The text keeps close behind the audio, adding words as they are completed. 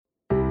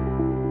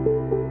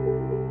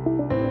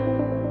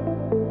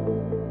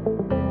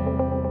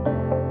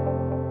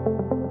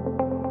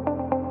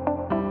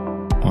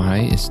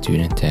is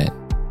student debt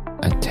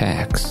a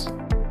tax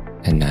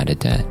and not a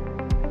debt?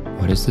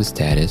 What is the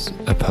status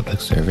of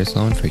public service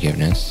loan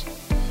forgiveness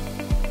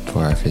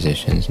for our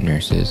physicians,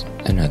 nurses,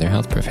 and other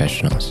health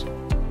professionals?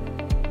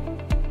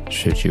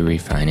 Should you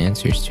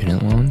refinance your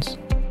student loans?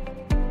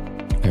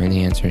 Learn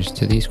the answers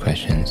to these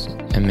questions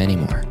and many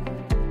more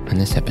on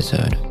this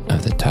episode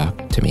of the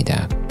Talk to Me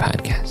Doc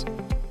podcast.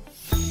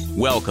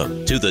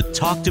 Welcome to the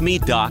Talk to Me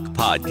Doc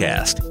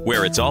podcast,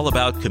 where it's all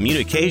about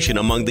communication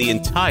among the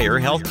entire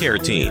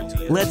healthcare team.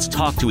 Let's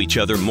talk to each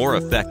other more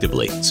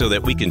effectively so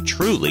that we can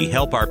truly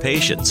help our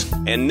patients.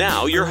 And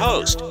now your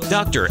host,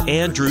 Dr.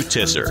 Andrew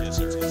Tisser.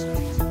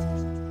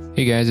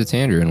 Hey guys, it's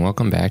Andrew, and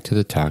welcome back to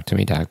the Talk to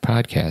Me Doc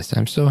podcast.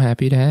 I'm so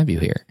happy to have you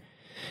here.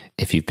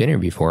 If you've been here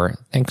before,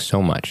 thanks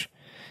so much.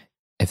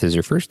 If this is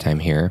your first time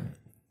here,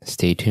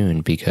 stay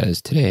tuned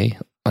because today,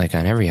 like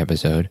on every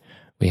episode,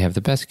 we have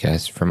the best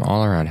guests from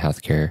all around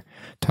healthcare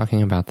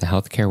talking about the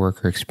healthcare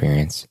worker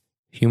experience,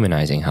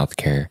 humanizing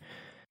healthcare,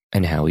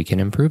 and how we can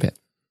improve it.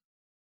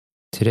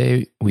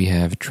 Today, we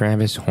have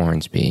Travis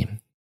Hornsby.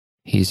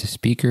 He's a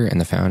speaker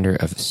and the founder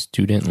of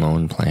Student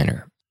Loan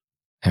Planner.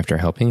 After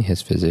helping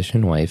his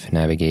physician wife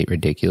navigate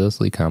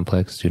ridiculously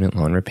complex student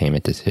loan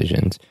repayment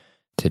decisions,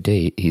 to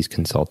date, he's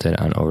consulted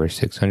on over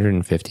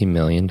 $650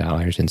 million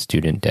in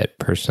student debt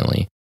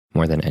personally,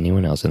 more than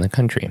anyone else in the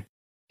country.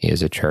 He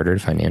is a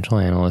chartered financial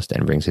analyst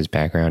and brings his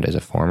background as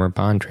a former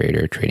bond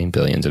trader trading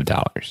billions of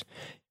dollars.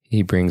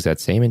 He brings that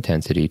same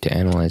intensity to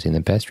analyzing the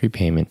best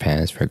repayment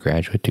paths for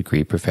graduate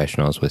degree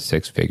professionals with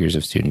six figures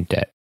of student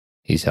debt.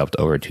 He's helped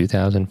over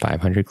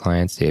 2,500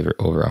 clients save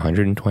over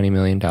 $120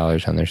 million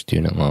on their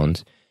student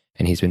loans,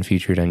 and he's been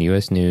featured on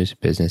U.S. News,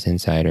 Business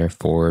Insider,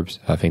 Forbes,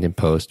 Huffington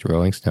Post,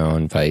 Rolling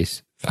Stone,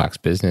 Vice, Fox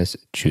Business,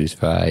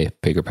 ChooseFi,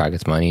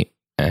 BiggerPockets Money,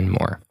 and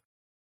more.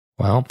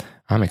 Well,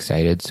 I'm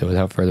excited, so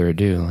without further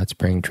ado, let's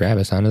bring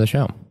Travis onto the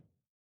show.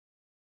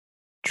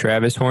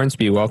 Travis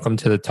Hornsby, welcome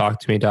to the Talk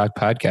to Me Doc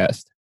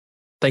podcast.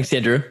 Thanks,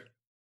 Andrew.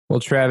 Well,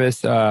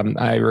 Travis,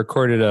 I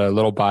recorded a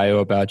little bio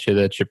about you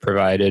that you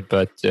provided,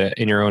 but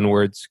in your own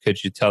words,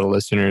 could you tell the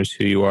listeners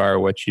who you are,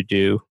 what you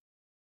do?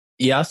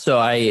 Yeah, so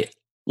I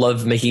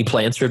love making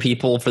plans for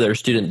people for their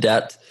student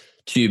debt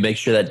to make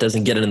sure that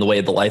doesn't get in the way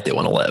of the life they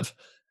want to live.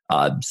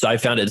 So I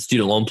founded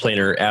Student Loan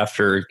Planner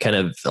after kind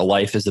of a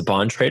life as a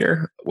bond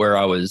trader, where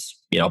I was,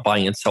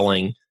 buying and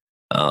selling,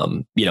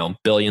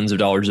 billions of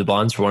dollars of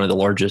bonds for one of the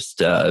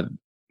largest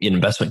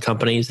investment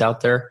companies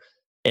out there.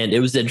 And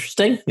it was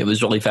interesting. It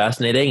was really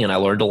fascinating, and I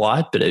learned a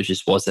lot. But it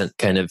just wasn't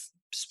kind of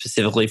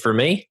specifically for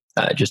me.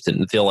 I just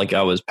didn't feel like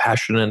I was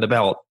passionate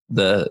about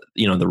the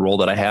role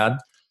that I had.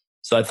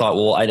 So I thought,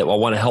 well, I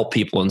want to help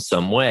people in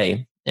some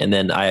way. And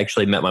then I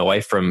actually met my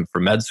wife from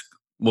med school.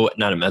 Well,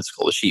 not in med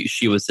school.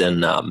 She was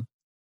in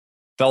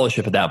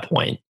fellowship at that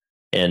point.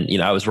 And,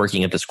 I was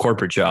working at this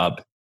corporate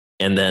job.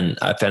 And then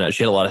I found out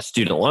she had a lot of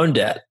student loan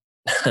debt.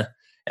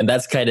 And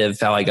that's kind of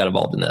how I got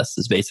involved in this,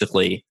 is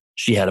basically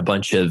she had a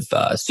bunch of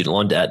student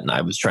loan debt. And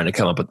I was trying to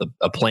come up with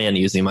a plan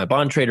using my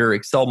bond trader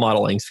Excel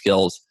modeling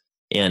skills.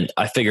 And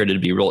I figured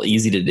it'd be real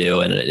easy to do.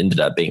 And it ended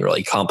up being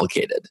really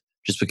complicated,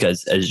 just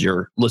because, as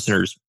your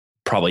listeners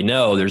probably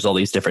know, there's all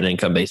these different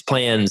income-based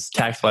plans,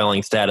 tax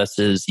filing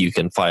statuses. You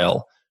can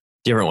file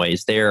different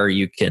ways there.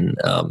 You can,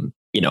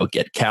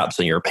 get caps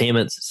on your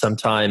payments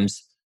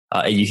sometimes.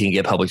 You can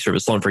get public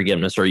service loan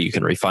forgiveness, or you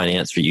can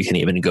refinance, or you can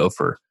even go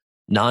for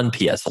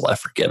non-PSLF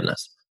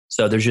forgiveness.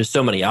 So there's just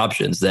so many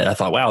options that I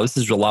thought, wow, this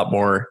is a lot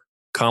more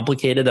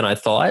complicated than I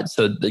thought.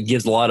 So it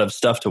gives a lot of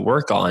stuff to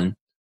work on,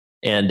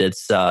 and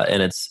it's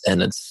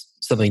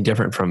something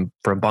different from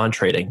bond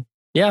trading.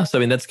 Yeah,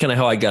 so that's kind of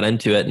how I got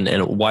into it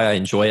and why I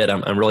enjoy it.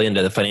 I'm really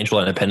into the financial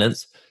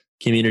independence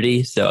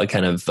community. So I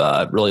kind of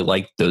really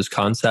like those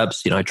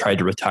concepts. I tried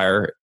to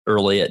retire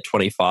early at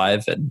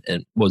 25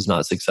 and was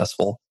not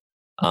successful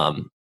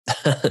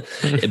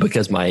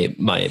because my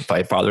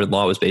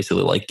father-in-law was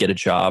basically like, get a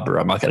job or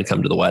I'm not going to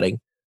come to the wedding.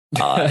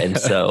 And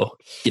so,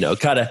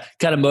 kind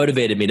of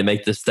motivated me to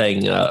make this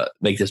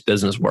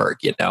business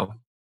work,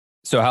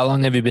 So how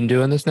long have you been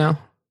doing this now?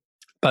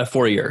 About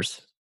 4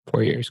 years.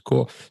 4 years.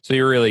 Cool. So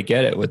you really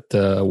get it with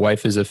the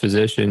wife as a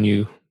physician.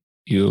 You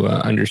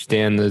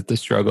understand the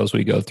struggles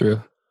we go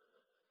through.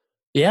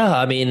 Yeah,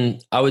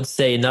 I would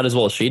say not as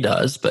well as she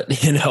does, but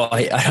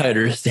I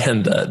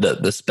understand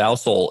the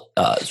spousal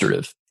sort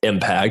of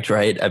impact,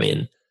 right?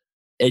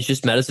 It's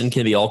just medicine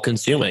can be all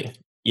consuming.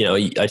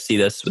 I see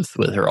this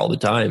with her all the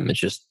time. It's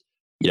just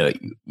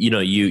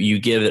you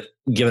give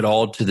it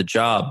all to the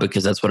job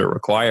because that's what it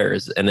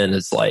requires, and then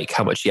it's like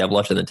how much you have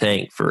left in the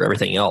tank for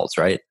everything else,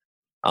 right?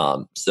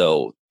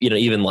 So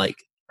even like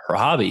her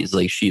hobbies,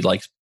 like she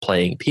likes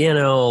playing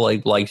piano,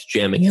 likes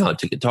jamming out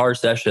to guitar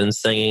sessions,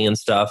 singing and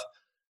stuff.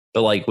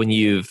 But like when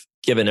you've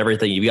given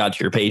everything you've got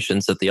to your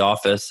patients at the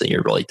office and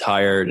you're really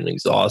tired and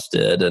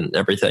exhausted and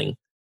everything,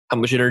 how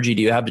much energy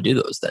do you have to do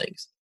those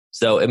things?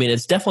 So,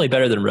 it's definitely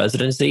better than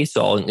residency.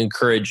 So I'll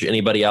encourage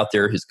anybody out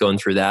there who's going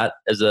through that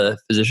as a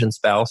physician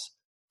spouse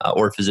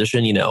or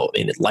physician,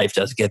 life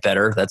does get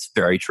better. That's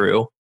very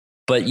true.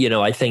 But,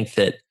 I think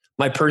that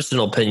my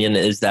personal opinion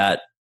is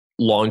that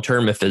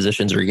long-term, if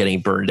physicians are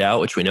getting burned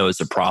out, which we know is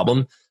a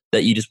problem,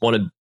 that you just want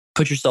to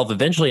put yourself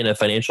eventually in a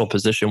financial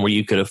position where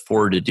you could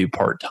afford to do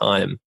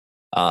part-time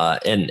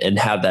and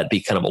have that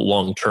be kind of a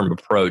long-term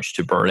approach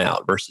to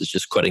burnout versus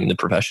just quitting the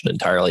profession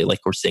entirely, like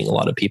we're seeing a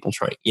lot of people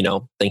trying,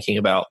 thinking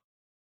about.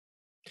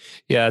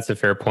 Yeah, that's a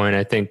fair point.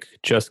 I think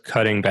just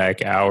cutting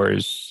back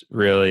hours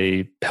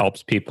really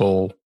helps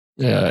people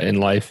in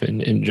life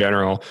in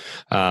general.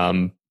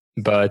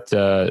 But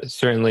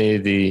certainly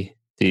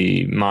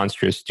the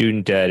monstrous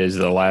student debt is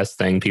the last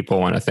thing people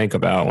want to think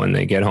about when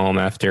they get home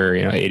after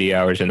 80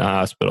 hours in the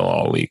hospital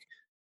all week.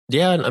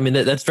 Yeah, I mean,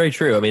 that's very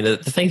true. I mean, the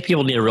thing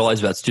people need to realize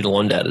about student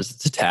loan debt is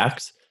it's a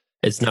tax.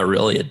 It's not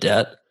really a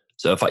debt.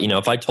 So if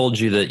I told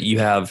you that you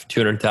have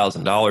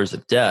 $200,000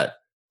 of debt,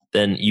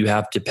 then you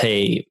have to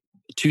pay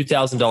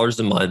 $2,000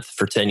 a month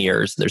for 10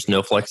 years. There's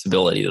no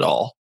flexibility at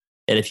all.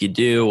 And if you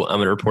do, I'm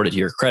going to report it to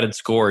your credit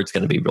score. It's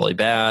going to be really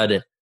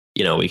bad.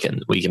 We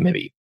can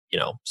maybe,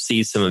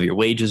 seize some of your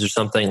wages or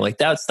something like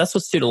that. That's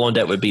what student loan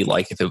debt would be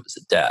like if it was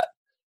a debt.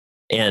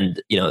 And,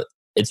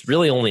 it's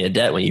really only a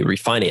debt when you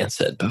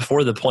refinance it.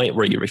 Before the point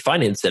where you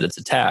refinance it, it's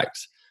a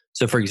tax.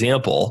 So for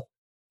example,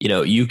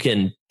 you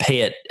can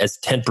pay it as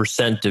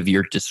 10% of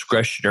your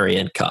discretionary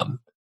income.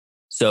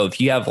 So if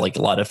you have like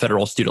a lot of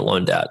federal student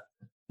loan debt,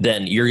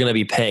 then you're going to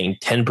be paying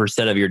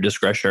 10% of your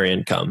discretionary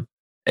income.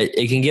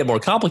 It can get more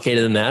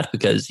complicated than that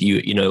because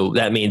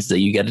that means that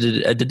you get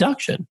a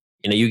deduction.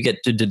 You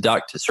get to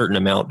deduct a certain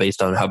amount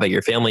based on how big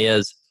your family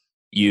is.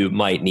 You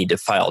might need to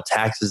file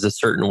taxes a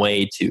certain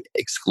way to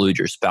exclude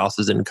your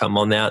spouse's income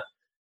on that.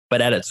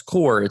 But at its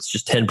core, it's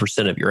just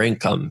 10% of your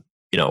income,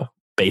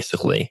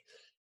 basically.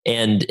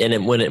 And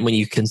when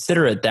you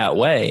consider it that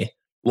way,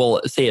 well,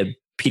 say a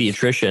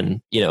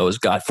pediatrician, has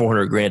got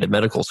 $400,000 of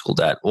medical school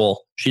debt.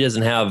 Well, she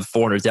doesn't have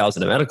 $400,000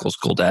 of medical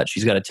school debt.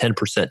 She's got a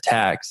 10%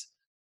 tax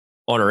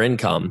on her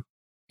income.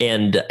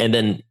 And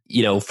then,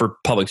 for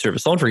public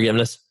service loan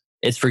forgiveness,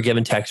 it's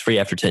forgiven tax-free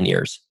after 10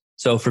 years.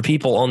 So for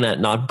people on that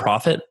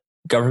nonprofit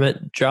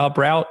government job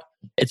route,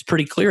 it's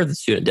pretty clear that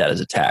student debt is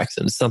a tax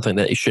and it's something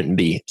that you shouldn't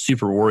be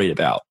super worried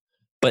about.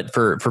 But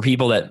for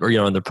people that are,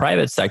 in the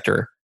private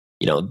sector,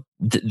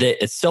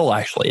 it's still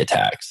actually a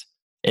tax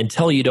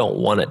until you don't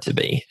want it to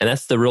be. And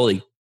that's the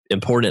really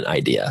important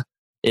idea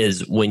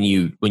is when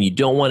you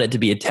don't want it to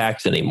be a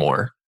tax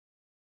anymore,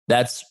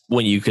 that's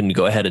when you can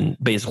go ahead and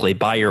basically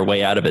buy your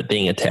way out of it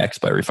being a tax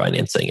by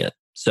refinancing it.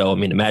 So, I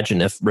mean,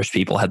 imagine if rich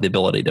people had the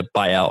ability to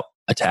buy out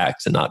a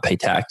tax and not pay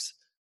tax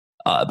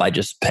by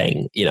just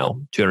paying,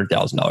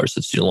 $200,000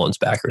 of student loans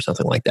back or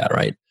something like that,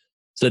 right?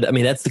 So, I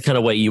mean, that's the kind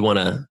of way you want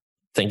to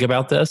think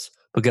about this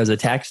because a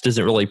tax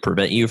doesn't really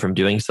prevent you from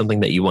doing something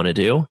that you want to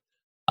do.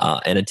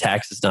 And a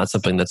tax is not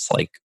something that's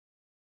like,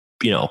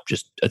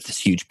 just this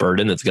huge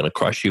burden that's going to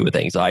crush you with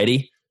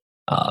anxiety.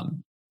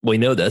 We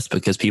know this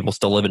because people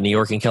still live in New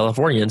York and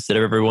California instead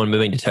of everyone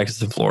moving to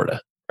Texas and Florida,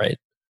 right?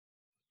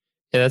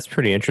 Yeah, that's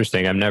pretty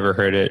interesting. I've never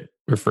heard it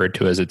referred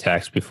to as a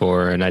tax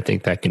before, and I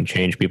think that can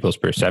change people's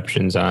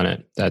perceptions on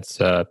it. That's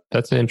an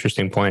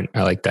interesting point.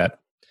 I like that.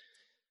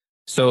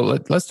 So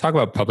let's talk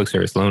about public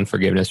service loan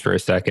forgiveness for a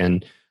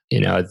second.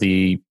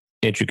 The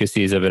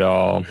intricacies of it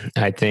all.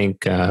 I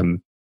think a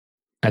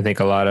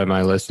lot of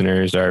my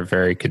listeners are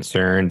very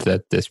concerned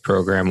that this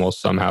program will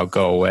somehow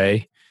go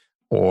away,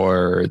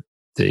 or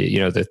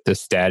the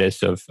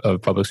status of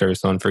public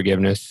service loan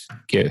forgiveness.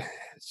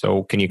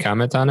 So, can you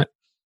comment on it?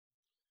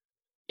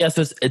 Yeah,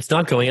 so it's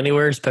not going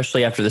anywhere,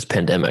 especially after this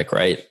pandemic,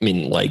 right? I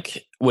mean,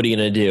 like, what are you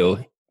going to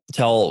do?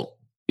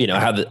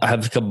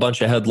 Have a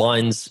bunch of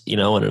headlines, in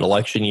an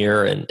election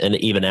year and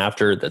even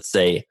after that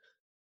say,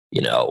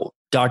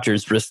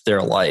 doctors risk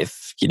their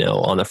life,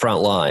 on the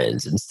front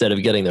lines. Instead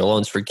of getting their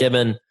loans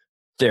forgiven,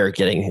 they're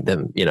getting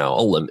them,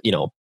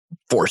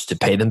 forced to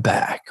pay them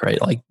back,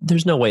 right? Like,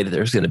 there's no way that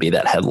there's going to be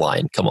that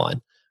headline. Come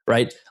on,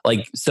 right?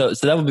 Like, so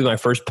that would be my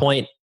first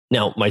point.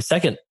 Now, my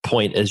second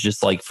point is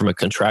just like from a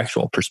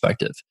contractual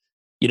perspective.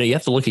 You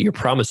have to look at your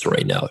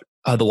promissory note.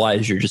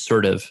 Otherwise, you're just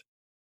sort of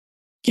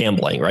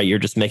gambling, right? You're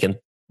just making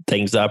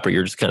things up or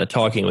you're just kind of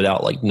talking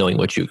without like knowing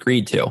what you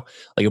agreed to.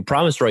 Like a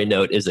promissory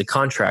note is a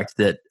contract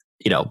that,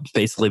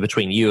 basically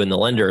between you and the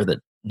lender that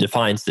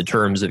defines the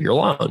terms of your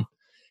loan.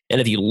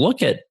 And if you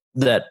look at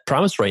that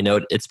promissory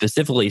note, it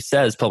specifically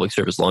says public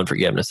service loan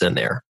forgiveness in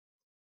there,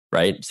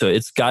 right? So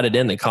it's got it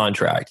in the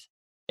contract.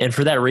 And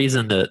for that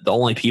reason, the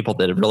only people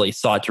that have really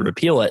sought to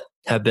repeal it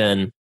have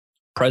been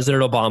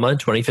President Obama in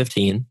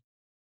 2015.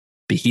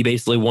 He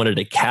basically wanted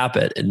to cap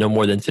it at no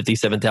more than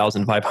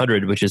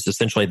 $57,500, which is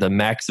essentially the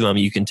maximum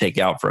you can take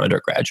out for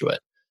undergraduate.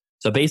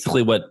 So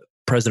basically what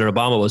President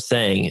Obama was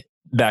saying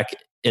back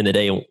in the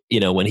day,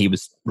 when he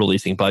was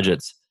releasing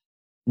budgets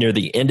near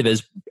the end of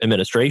his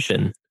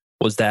administration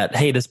was that,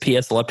 hey, this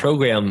PSLF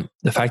program,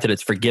 the fact that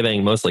it's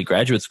forgiving mostly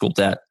graduate school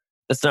debt,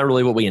 that's not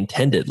really what we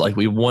intended. Like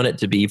we want it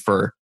to be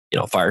for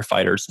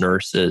firefighters,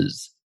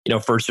 nurses,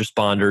 first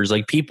responders,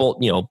 like people,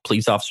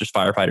 police officers,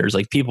 firefighters,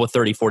 like people with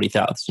 $30,000,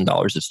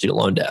 $40,000 of student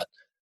loan debt.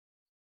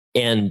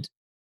 And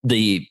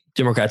the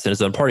Democrats in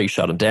his own party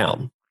shut him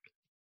down.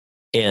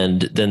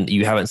 And then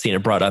you haven't seen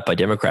it brought up by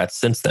Democrats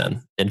since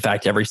then. In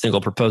fact, every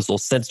single proposal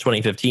since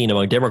 2015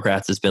 among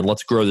Democrats has been,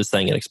 let's grow this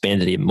thing and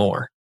expand it even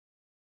more.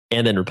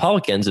 And then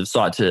Republicans have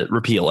sought to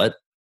repeal it,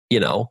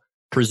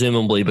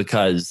 presumably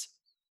because,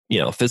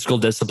 fiscal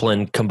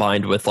discipline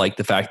combined with like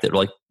the fact that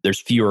like there's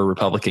fewer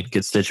Republican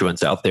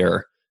constituents out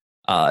there,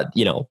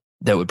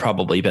 that would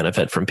probably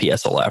benefit from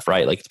PSLF,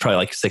 right? Like it's probably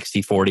like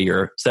 60-40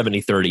 or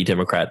 70-30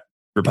 Democrat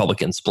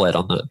Republican split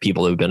on the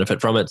people who benefit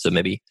from it. So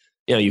maybe,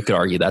 you could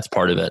argue that's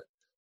part of it.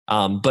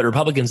 But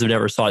Republicans have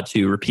never sought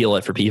to repeal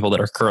it for people that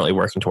are currently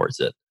working towards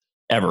it,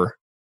 ever.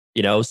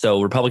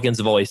 So Republicans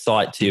have always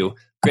sought to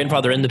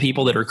grandfather in the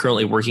people that are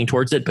currently working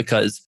towards it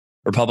because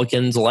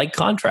Republicans like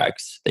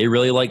contracts. They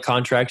really like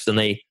contracts, and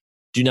they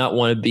do not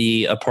want to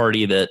be a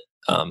party that,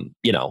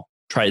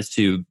 tries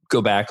to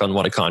go back on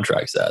what a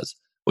contract says,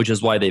 which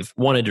is why they've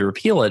wanted to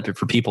repeal it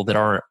for people that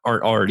aren't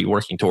already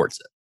working towards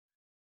it.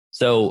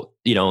 So,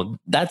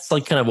 that's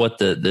like kind of what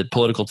the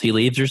political tea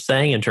leaves are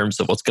saying in terms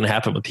of what's going to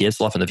happen with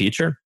PSLF in the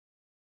future.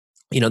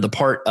 The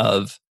part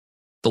of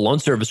the loan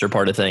servicer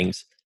part of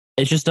things,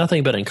 it's just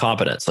nothing but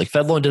incompetence. Like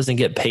FedLoan doesn't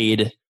get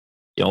paid,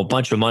 a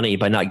bunch of money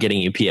by not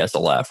getting you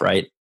PSLF,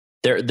 right?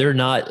 They're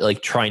not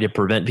like trying to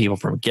prevent people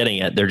from getting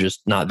it. They're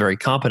just not very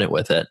competent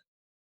with it.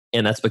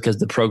 And that's because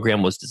the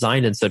program was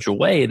designed in such a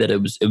way that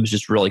it was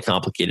just really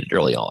complicated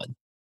early on.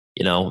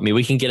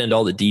 We can get into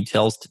all the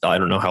details. I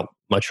don't know how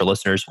much your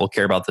listeners will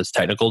care about those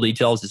technical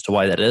details as to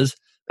why that is.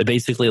 But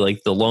basically,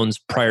 like the loans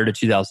prior to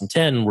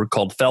 2010 were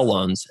called FFEL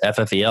loans,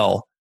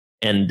 FFEL.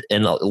 And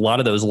a lot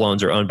of those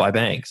loans are owned by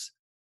banks.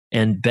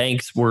 And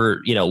banks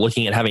were,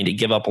 looking at having to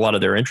give up a lot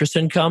of their interest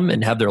income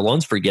and have their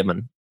loans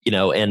forgiven,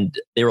 and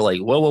they were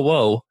like,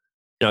 whoa.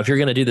 If you're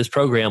going to do this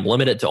program,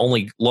 limit it to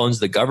only loans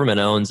the government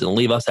owns and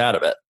leave us out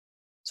of it.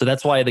 So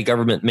that's why the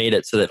government made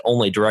it so that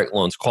only direct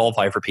loans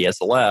qualify for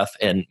PSLF.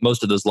 And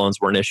most of those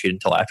loans weren't issued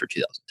until after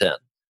 2010.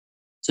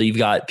 So you've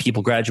got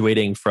people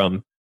graduating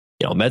from,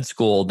 med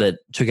school that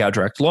took out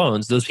direct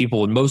loans. Those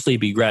people would mostly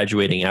be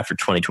graduating after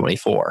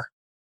 2024.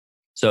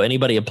 So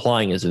anybody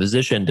applying as a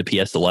physician to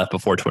PSLF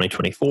before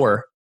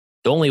 2024,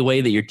 the only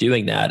way that you're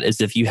doing that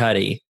is if you had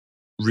a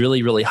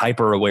really, really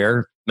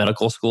hyper-aware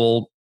medical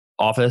school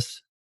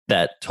office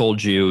that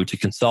told you to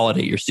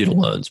consolidate your student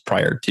loans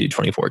prior to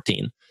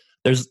 2014.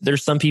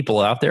 There's some people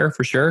out there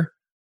for sure,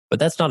 but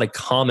that's not a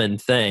common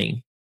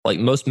thing. Like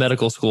most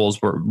medical schools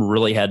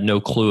really had no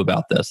clue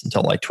about this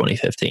until like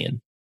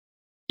 2015.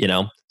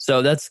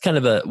 So that's kind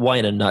of why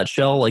in a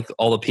nutshell, like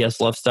all the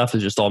PSLF stuff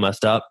is just all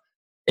messed up.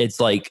 It's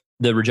like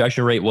the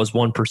rejection rate was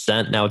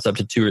 1%. Now it's up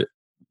to 2.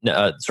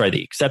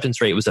 The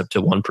acceptance rate was up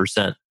to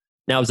 1%.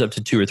 Now it's up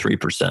to 2 or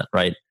 3%,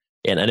 right?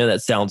 And I know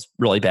that sounds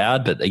really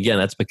bad, but again,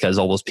 that's because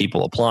all those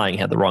people applying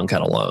had the wrong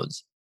kind of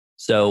loans.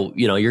 So,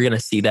 you're going to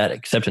see that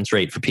acceptance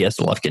rate for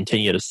PSLF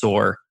continue to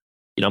soar.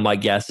 My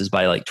guess is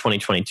by like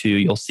 2022,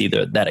 you'll see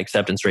that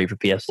acceptance rate for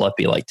PSLF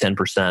be like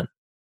 10%.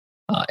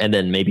 And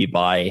then maybe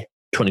by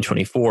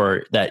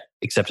 2024, that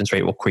acceptance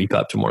rate will creep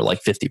up to more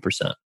like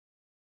 50%.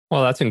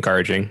 Well, that's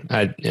encouraging.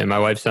 My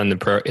wife's in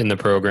the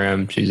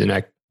program. She's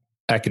an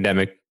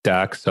academic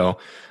doc. So,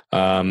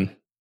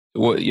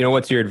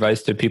 what's your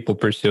advice to people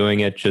pursuing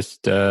it?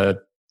 Just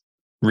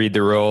read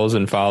the rules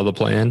and follow the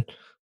plan.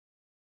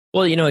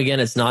 Well, again,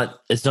 it's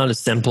not as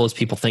simple as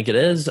people think it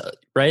is,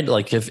 right?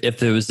 Like if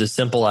it was as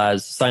simple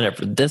as sign up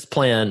for this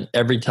plan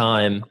every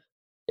time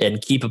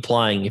and keep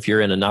applying if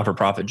you're in a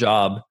not-for-profit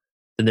job,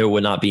 then there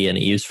would not be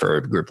any use for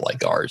a group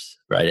like ours,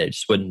 right? It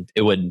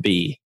wouldn't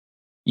be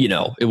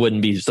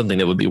something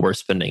that would be worth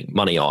spending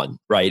money on,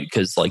 right?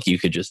 Because like you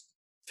could just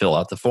fill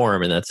out the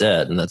form and that's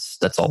it. And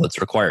that's all that's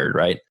required,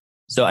 right?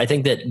 So I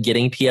think that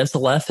getting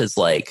PSLF is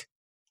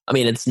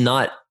it's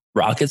not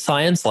rocket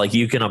science. Like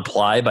you can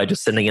apply by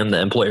just sending in the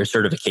employer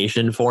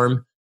certification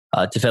form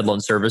to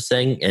FedLoan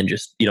Servicing and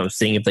just,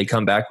 seeing if they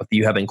come back with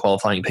you having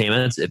qualifying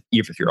payments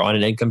if you're on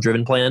an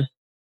income-driven plan.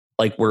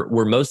 Like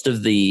where most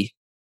of the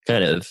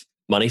kind of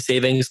money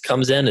savings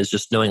comes in is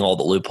just knowing all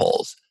the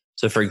loopholes.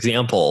 So for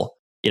example,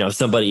 if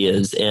somebody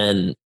is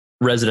in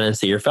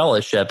residency or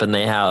fellowship and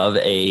they have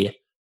a,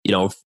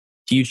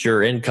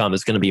 future income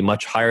is going to be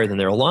much higher than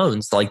their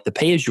loans, like the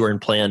pay-as-you-earn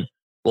plan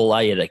will allow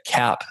you to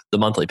cap the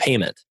monthly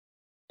payment.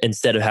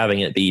 Instead of having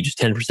it be just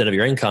 10% of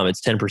your income, it's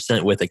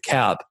 10% with a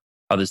cap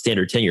of the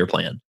standard 10-year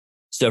plan.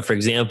 So for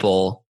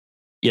example,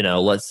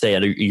 let's say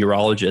a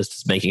urologist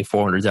is making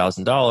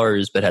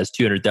 $400,000 but has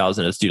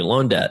 $200,000 of student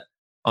loan debt.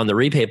 On the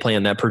repay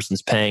plan, that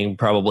person's paying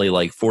probably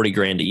like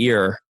 $40,000 a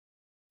year,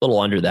 a little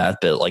under that,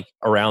 but like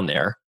around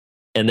there.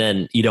 And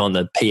then, on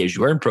the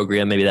pay-as-you-earn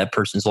program, maybe that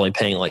person's only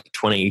paying like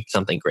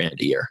 20-something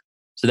grand a year.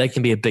 So that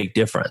can be a big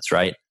difference,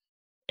 right?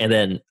 And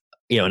then,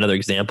 another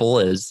example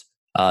is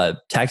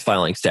tax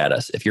filing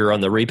status. If you're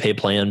on the repay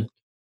plan,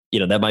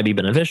 that might be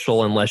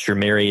beneficial unless you're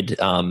married,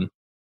 and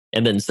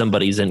then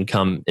somebody's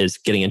income is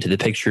getting into the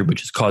picture,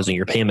 which is causing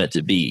your payment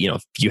to be, a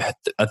few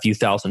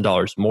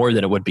 $1,000s more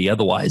than it would be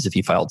otherwise if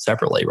you filed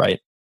separately,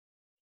 right?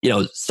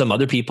 Some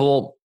other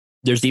people,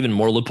 there's even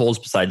more loopholes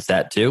besides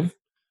that too.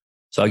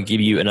 So I'll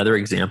give you another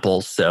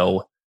example.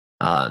 So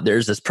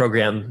there's this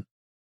program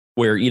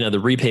where, the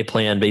repay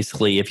plan,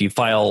 basically, if you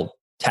file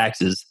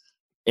taxes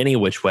any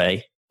which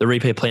way, the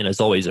repay plan is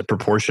always a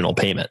proportional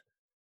payment,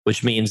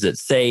 which means that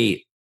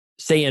say,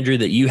 Andrew,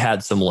 that you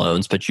had some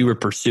loans, but you were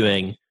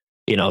pursuing,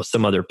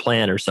 some other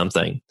plan or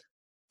something.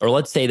 Or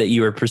let's say that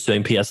you were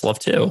pursuing PSLF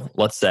too.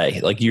 Let's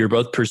say like you're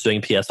both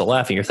pursuing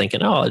PSLF and you're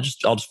thinking, oh, I'll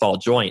just file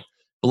joint.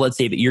 But let's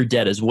say that your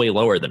debt is way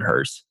lower than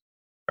hers,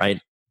 right?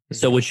 Mm-hmm.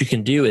 So what you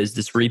can do is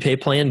this repay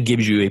plan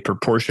gives you a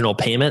proportional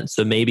payment.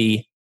 So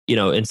maybe,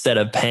 instead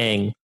of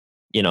paying,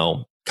 a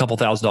couple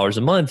 $1,000s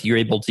a month, you're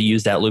able to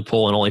use that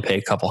loophole and only pay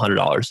a couple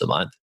 $100s a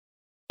month.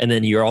 And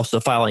then you're also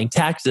filing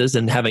taxes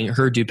and having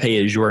her do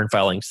pay as you are and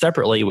filing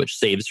separately, which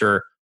saves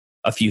her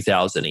a few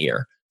thousand a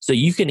year. So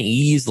you can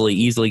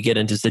easily get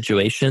into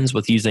situations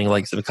with using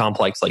like some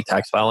complex like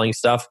tax filing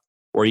stuff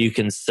where you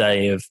can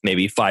save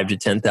maybe $5,000 to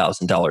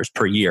 $10,000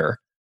 per year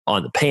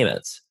on the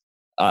payments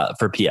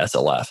for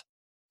PSLF.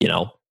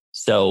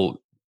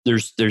 So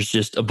there's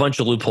just a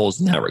bunch of loopholes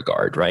in that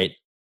regard, right?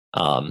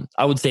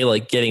 I would say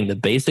like getting the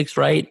basics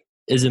right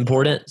is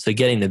important. So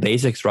getting the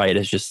basics right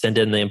is just send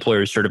in the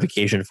employer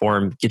certification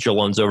form, get your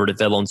loans over to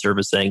Fed Loan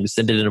Servicing,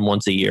 send it in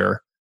once a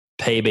year,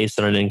 pay based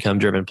on an income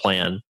driven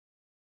plan.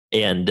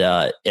 And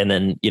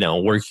then,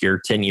 work your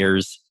 10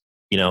 years,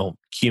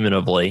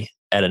 cumulatively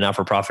at a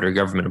not-for-profit or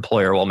government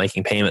employer while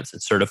making payments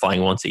and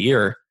certifying once a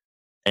year,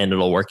 and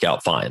it'll work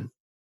out fine.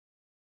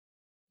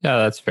 Yeah,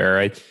 that's fair.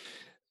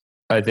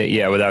 I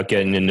think, without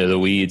getting into the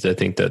weeds, I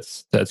think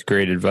that's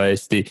great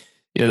advice.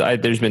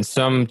 There's been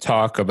some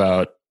talk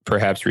about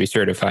perhaps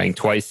recertifying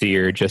twice a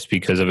year just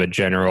because of a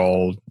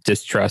general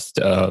distrust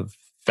of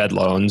Fed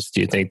loans.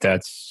 Do you think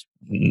that's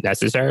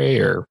necessary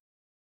or?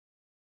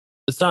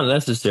 It's not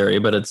necessary,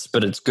 but it's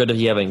good if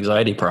you have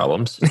anxiety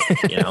problems.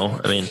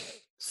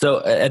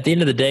 So at the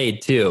end of the day,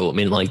 too,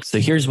 so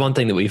here's one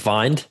thing that we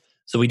find.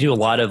 So we do a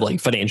lot of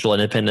like financial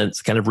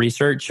independence kind of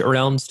research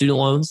around student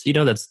loans.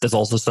 That's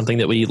also something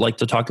that we like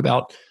to talk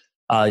about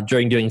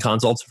during doing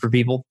consults for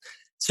people.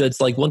 So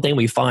it's like one thing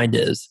we find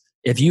is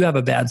if you have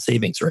a bad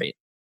savings rate,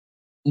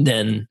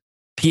 then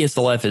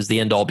PSLF is the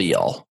end all be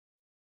all.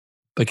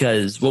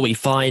 Because what we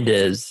find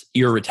is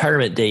your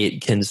retirement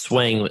date can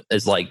swing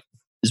as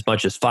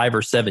much as 5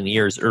 or 7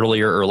 years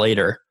earlier or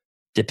later,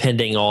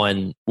 depending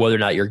on whether or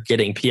not you're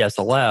getting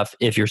PSLF,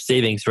 if your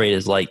savings rate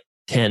is like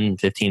 10,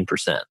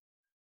 15%.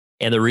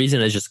 And the reason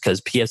is just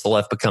because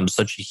PSLF becomes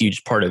such a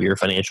huge part of your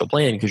financial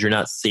plan because you're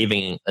not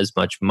saving as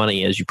much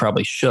money as you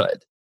probably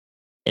should.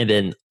 And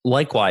then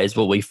likewise,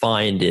 what we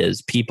find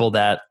is people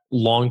that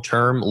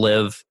long-term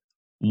live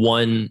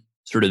one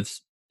sort of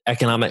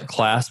economic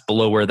class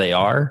below where they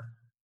are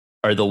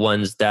the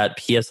ones that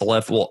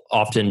PSLF will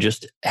often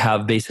just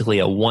have basically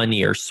a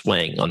 1-year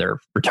swing on their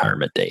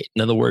retirement date.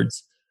 In other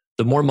words,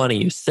 the more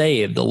money you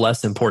save, the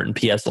less important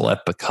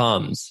PSLF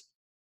becomes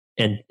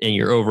in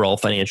your overall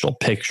financial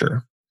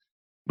picture,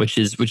 which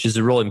is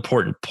a real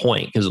important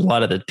point because a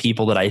lot of the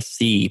people that I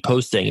see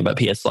posting about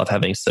PSLF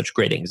having such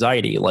great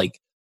anxiety, like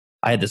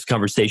I had this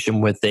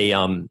conversation with a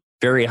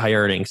very high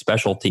earning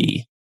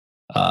specialty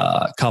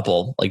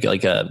couple, like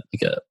a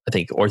I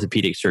think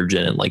orthopedic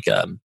surgeon and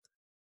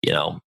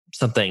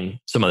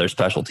some other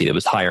specialty that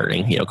was high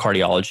earning,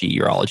 cardiology,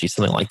 urology,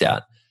 something like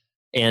that.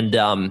 And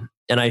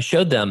I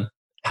showed them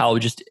how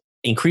just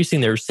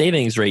increasing their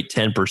savings rate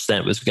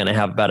 10% was going to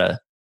have about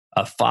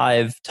a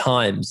 5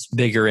 times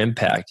bigger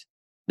impact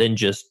than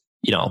just,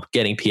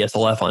 getting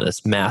PSLF on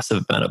this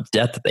massive amount of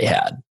debt that they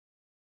had.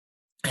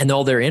 And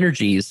all their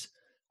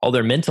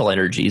mental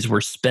energies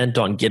were spent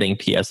on getting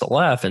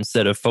PSLF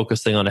instead of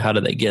focusing on how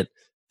do they get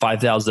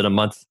 $5,000 a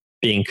month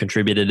being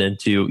contributed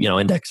into,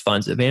 index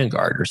funds at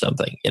Vanguard or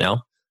something,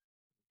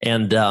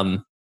 And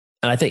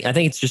I think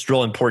it's just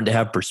real important to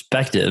have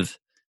perspective.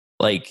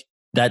 Like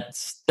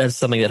that's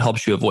something that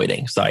helps you avoid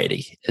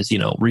anxiety is,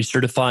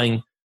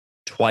 recertifying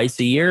twice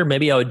a year.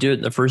 Maybe I would do it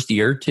in the first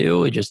year or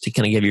two just to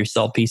kind of give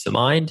yourself peace of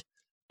mind.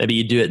 Maybe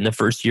you do it in the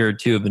first year or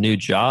two of a new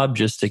job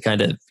just to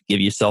kind of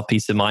give yourself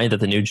peace of mind that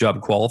the new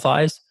job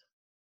qualifies.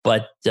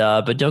 But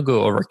don't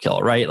go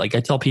overkill, right? Like I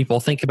tell people,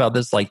 think about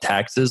this like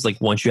taxes. Like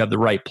once you have the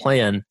right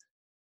plan,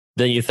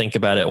 then you think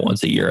about it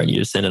once a year and you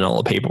just send in all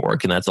the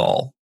paperwork and that's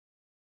all.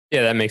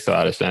 Yeah, that makes a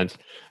lot of sense.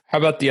 How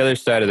about the other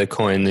side of the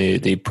coin,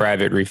 the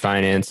private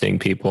refinancing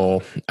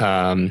people?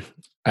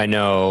 I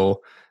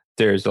know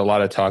there's a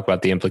lot of talk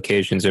about the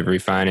implications of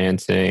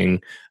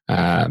refinancing,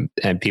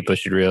 and people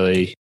should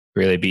really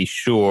be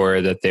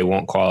sure that they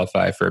won't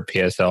qualify for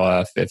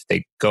PSLF if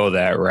they go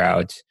that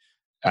route.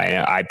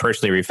 I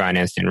personally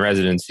refinanced in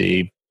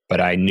residency,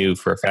 but I knew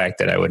for a fact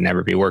that I would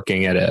never be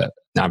working at a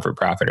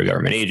non-for-profit or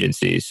government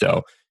agency.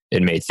 So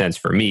it made sense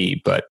for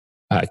me. But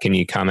can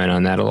you comment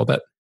on that a little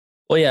bit?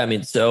 Well, yeah,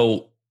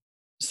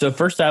 so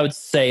first I would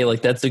say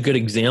like that's a good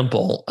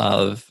example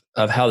of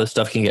how this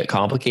stuff can get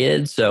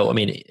complicated. So,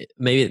 maybe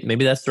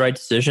that's the right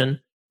decision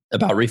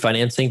about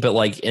refinancing. But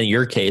like in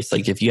your case,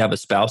 like if you have a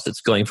spouse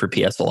that's going for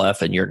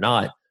PSLF and you're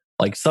not,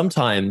 like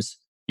sometimes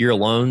your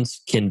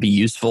loans can be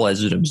useful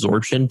as an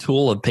absorption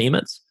tool of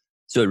payments.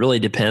 So it really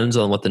depends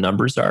on what the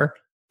numbers are.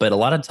 But a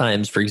lot of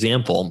times, for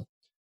example,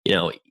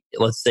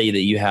 let's say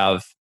that you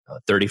have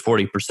 30,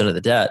 40% of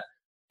the debt,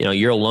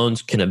 your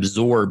loans can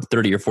absorb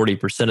 30 or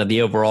 40% of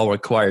the overall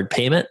required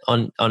payment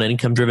on an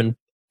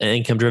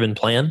income-driven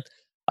plan,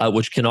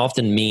 which can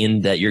often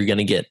mean that you're going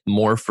to get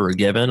more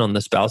forgiven on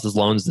the spouse's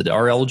loans that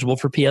are eligible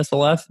for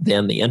PSLF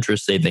than the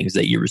interest savings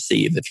that you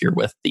receive if you're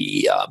with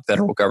the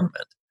federal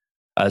government.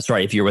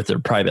 If you're with a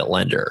private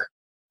lender,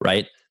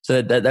 right?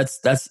 So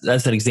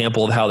that's an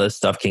example of how this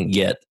stuff can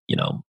get,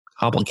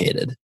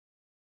 complicated.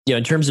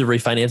 In terms of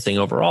refinancing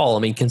overall,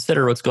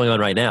 consider what's going on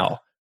right now.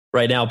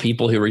 Right now,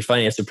 people who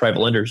refinance to private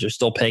lenders are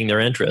still paying their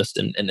interest,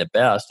 and at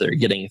best, they're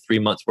getting 3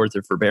 months worth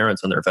of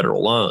forbearance on their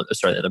federal loan.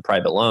 The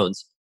private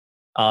loans,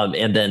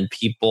 and then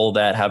people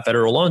that have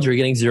federal loans are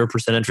getting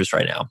 0% interest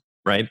right now,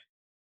 right?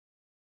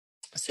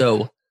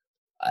 So,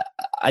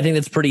 I think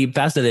that's pretty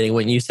fascinating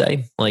when you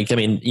say,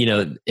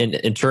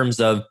 in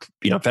terms of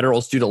federal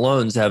student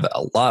loans have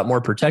a lot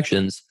more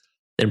protections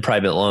than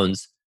private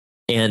loans,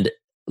 and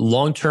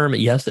long term,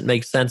 yes, it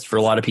makes sense for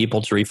a lot of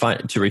people to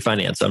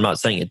refinance. I'm not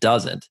saying it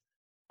doesn't.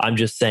 I'm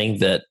just saying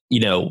that,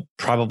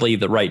 probably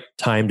the right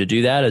time to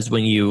do that is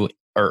when you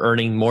are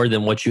earning more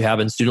than what you have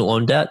in student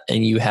loan debt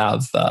and you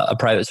have a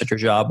private sector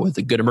job with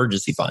a good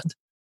emergency fund.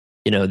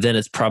 Then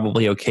it's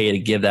probably okay to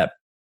give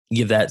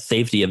that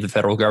safety of the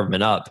federal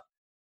government up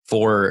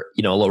for,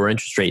 lower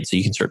interest rates so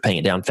you can start paying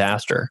it down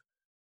faster.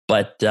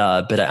 But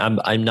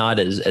I'm not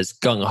as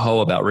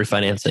gung-ho about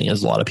refinancing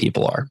as a lot of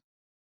people are.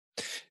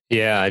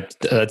 Yeah,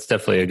 that's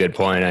definitely a good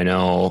point. I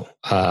know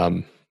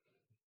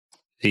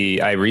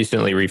I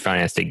recently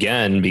refinanced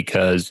again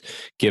because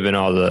given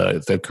all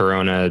the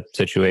corona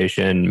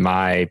situation,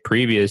 my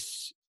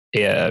previous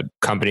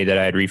company that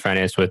I had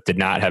refinanced with did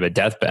not have a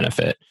death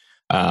benefit.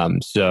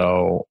 If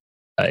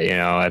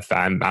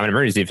I'm an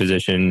emergency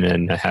physician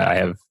and I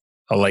have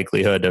a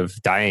likelihood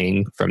of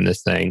dying from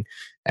this thing,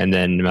 and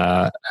then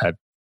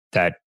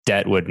that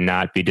debt would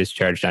not be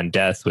discharged on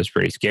death was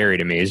pretty scary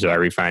to me. So I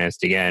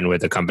refinanced again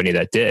with a company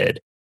that did.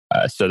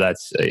 So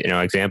that's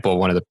example of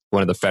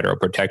one of the federal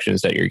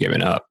protections that you're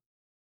giving up.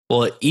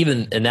 Well,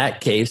 even in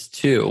that case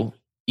too,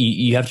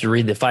 you have to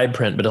read the fine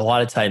print. But a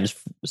lot of times,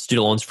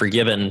 student loans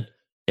forgiven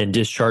and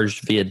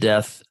discharged via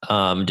death,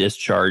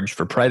 discharge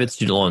for private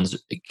student loans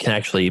can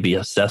actually be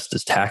assessed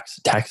as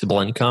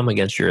taxable income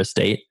against your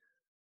estate.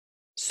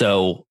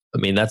 So,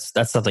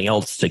 that's something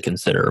else to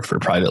consider for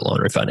private loan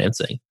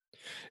refinancing.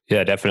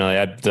 Yeah, definitely.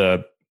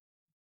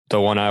 The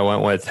one I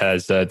went with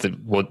has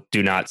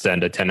do not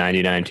send a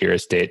 1099 to your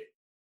estate,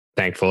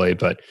 thankfully.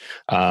 But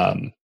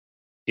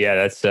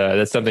that's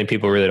something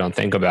people really don't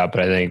think about.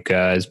 But I think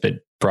has been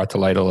brought to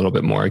light a little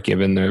bit more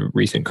given the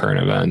recent current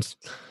events.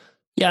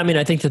 Yeah,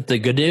 I think that the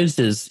good news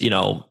is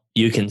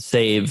you can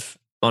save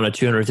on a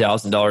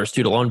 $200,000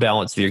 student loan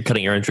balance if you're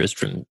cutting your interest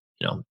from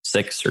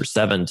 6 or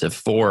 7 to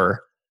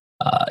 4.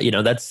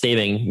 That's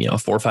saving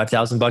 $4,000 or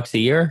 $5,000 a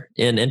year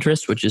in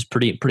interest, which is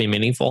pretty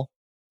meaningful.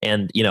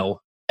 And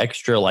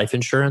extra life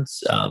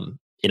insurance.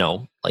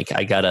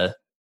 I got a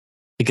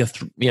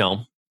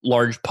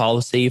large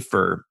policy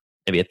for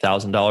maybe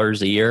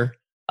 $1,000 a year,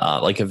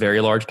 like a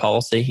very large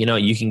policy.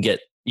 You can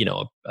get a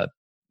 $1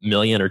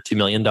 million or $2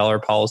 million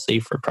policy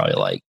for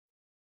probably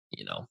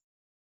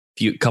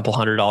couple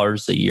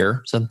 $100 a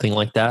year, something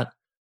like that.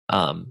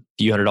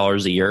 Few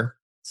 $100 a year.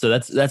 So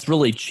that's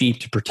really cheap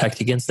to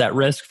protect against that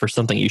risk for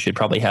something you should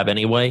probably have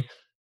anyway.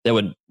 That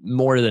would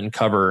more than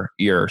cover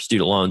your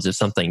student loans if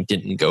something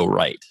didn't go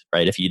right?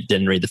 If you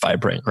didn't read the fine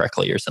print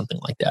correctly or something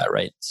like that,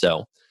 right?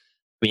 So,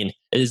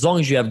 as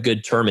long as you have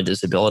good term and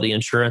disability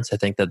insurance, I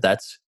think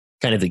that's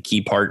kind of the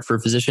key part for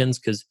physicians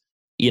because,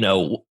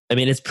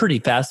 it's pretty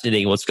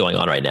fascinating what's going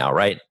on right now,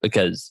 right?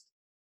 Because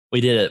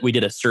we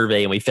did a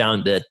survey and we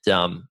found that,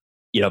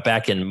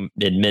 back in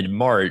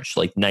mid-March,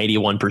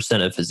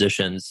 91% of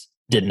physicians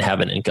didn't have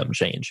an income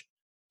change.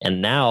 And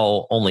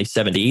now only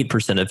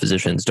 78% of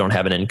physicians don't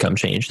have an income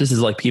change. This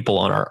is people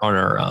on our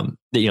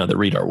that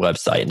read our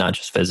website, not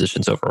just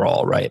physicians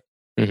overall, right?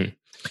 Mm-hmm.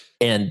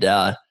 And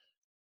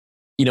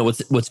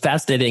what's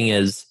fascinating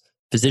is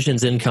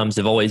physicians' incomes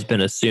have always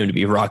been assumed to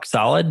be rock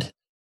solid,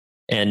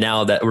 and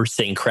now that we're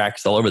seeing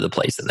cracks all over the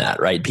place in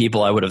that, right?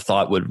 People I would have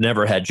thought would have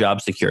never had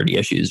job security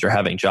issues are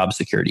having job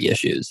security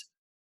issues.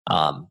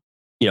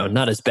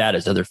 Not as bad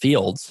as other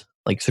fields.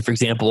 So for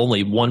example,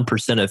 only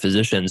 1% of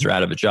physicians are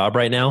out of a job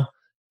right now.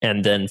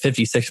 And then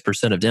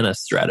 56% of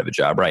dentists are out of a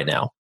job right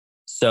now.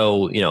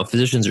 So,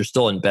 physicians are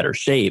still in better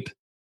shape,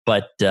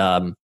 but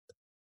I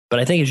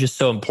think it's just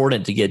so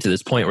important to get to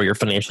this point where you're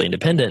financially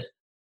independent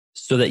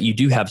so that you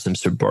do have some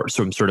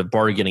sort of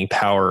bargaining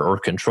power or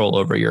control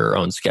over your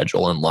own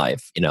schedule in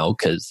life,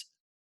 because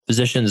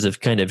physicians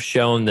have kind of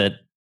shown that,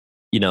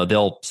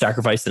 they'll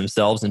sacrifice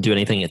themselves and do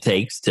anything it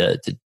takes to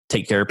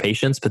take care of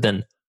patients. But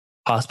then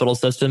hospital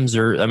systems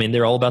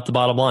they're all about the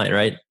bottom line,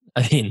 right?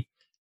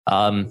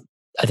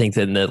 I think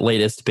that in the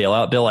latest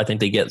bailout bill, I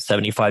think they get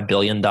 $75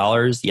 billion.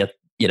 Yet,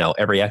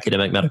 every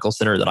academic medical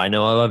center that I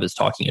know of is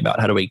talking about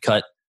how do we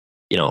cut,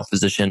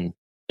 physician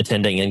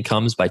attending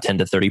incomes by 10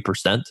 to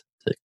 30%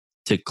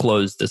 to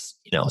close this,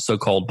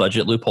 so-called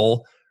budget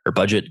loophole or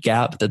budget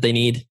gap that they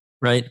need,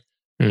 right?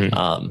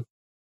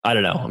 I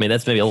don't know. I mean,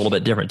 that's maybe a little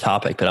bit different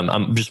topic, but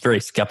I'm just very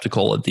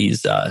skeptical of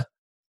these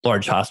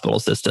large hospital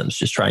systems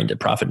just trying to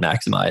profit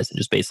maximize and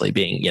just basically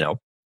being,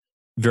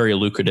 very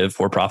lucrative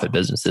for-profit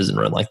businesses and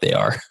run like they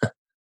are.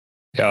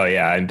 Oh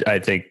yeah, I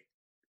think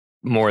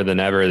more than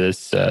ever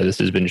this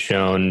has been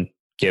shown,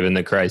 given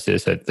the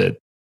crisis, that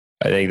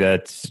I think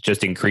that's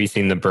just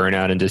increasing the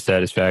burnout and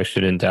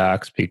dissatisfaction in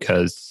docs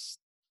because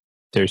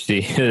they're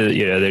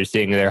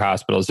seeing their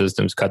hospital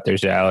systems cut their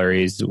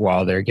salaries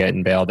while they're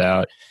getting bailed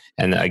out.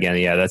 And again,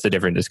 yeah, that's a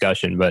different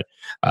discussion, but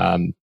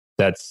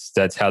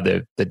that's how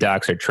the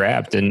docs are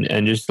trapped.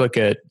 And just look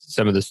at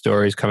some of the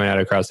stories coming out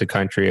across the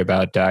country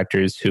about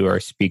doctors who are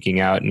speaking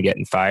out and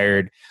getting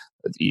fired.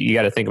 You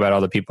got to think about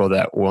all the people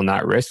that will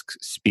not risk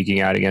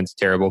speaking out against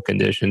terrible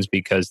conditions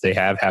because they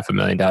have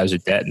 $500,000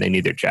 of debt and they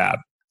need their job.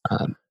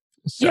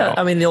 Yeah,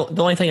 I mean, the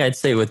only thing I'd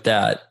say with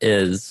that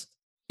is,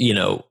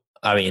 I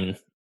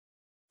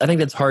think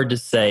that's hard to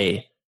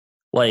say.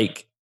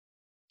 Like,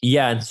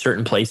 yeah, in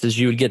certain places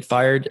you would get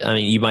fired. I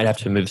mean, you might have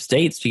to move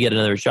states to get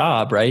another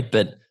job, right?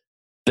 But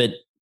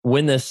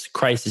when this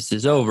crisis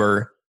is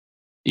over,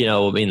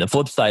 the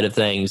flip side of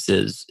things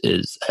is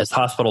as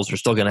hospitals are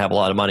still going to have a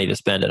lot of money to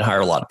spend and hire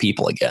a lot of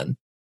people again,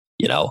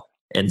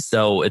 And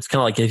so it's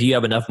kind of like if you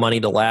have enough money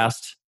to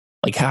last,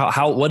 like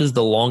what is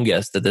the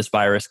longest that this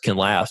virus can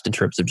last in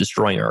terms of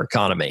destroying our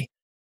economy?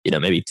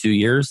 Maybe 2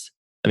 years.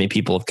 I mean,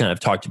 people have kind of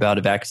talked about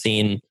a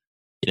vaccine.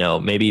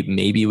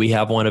 Maybe we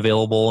have one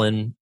available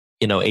in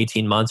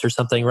 18 months or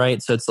something,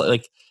 right? So it's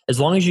like as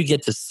long as you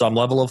get to some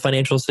level of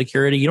financial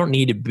security, you don't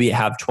need to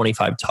have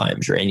 25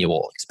 times your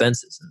annual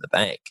expenses in the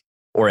bank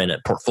or in a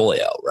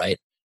portfolio, right?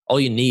 All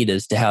you need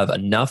is to have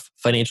enough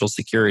financial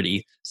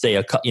security, say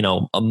a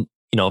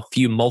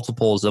few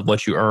multiples of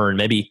what you earn,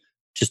 maybe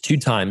just 2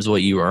 times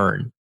what you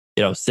earn,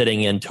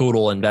 sitting in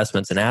total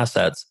investments and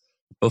assets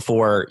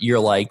before you're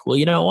like, well,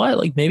 you know what?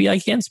 Like maybe I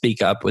can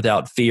speak up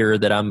without fear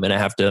that I'm going to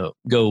have to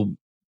go,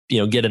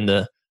 get in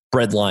the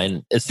bread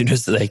line as soon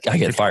as I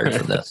get fired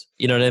from this.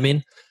 You know what I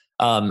mean?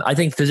 I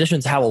think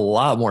physicians have a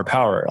lot more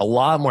power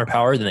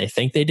than they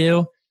think they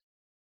do.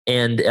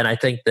 And I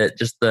think that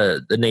just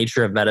the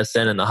nature of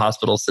medicine and the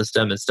hospital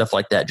system and stuff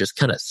like that just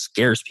kind of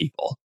scares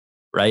people,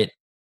 right?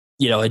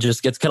 It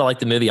just gets kind of like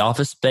the movie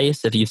Office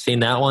Space, if you've seen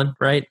that one,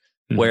 right?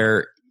 Mm-hmm.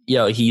 Where,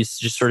 he's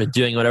just sort of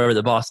doing whatever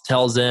the boss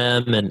tells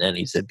him and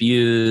he's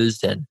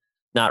abused and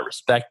not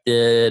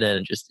respected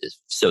and just is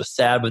so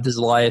sad with his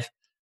life.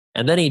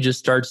 And then he just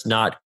starts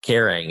not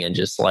caring and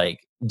just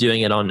like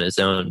doing it on his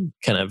own,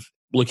 kind of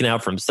looking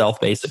out for himself,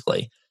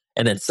 basically.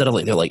 And then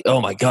suddenly they're like,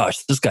 oh my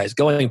gosh, this guy's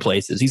going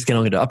places. He's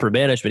going into upper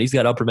management. He's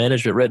got upper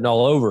management written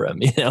all over him,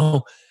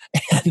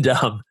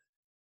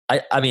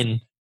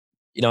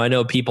 And I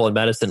know people in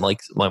medicine,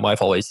 like my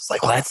wife always is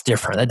like, well, that's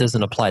different. That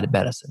doesn't apply to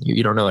medicine.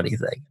 You don't know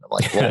anything. And I'm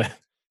like, well,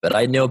 but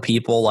I know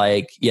people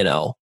like,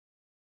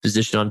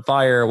 Physician on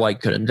Fire,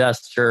 White Coat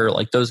Investor,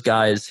 like those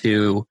guys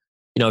who,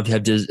 have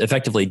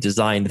effectively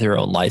designed their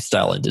own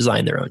lifestyle and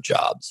designed their own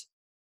jobs,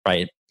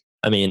 right?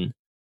 I mean,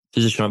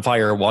 Physician on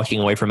Fire walking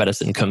away from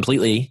medicine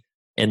completely.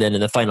 And then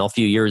in the final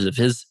few years of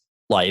his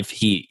life,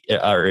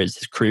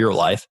 his career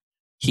life,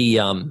 he,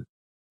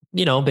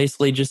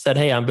 basically just said,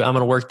 hey, I'm going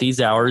to work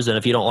these hours. And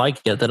if you don't like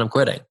it, then I'm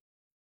quitting.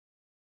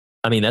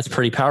 I mean, that's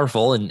pretty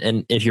powerful.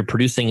 And if you're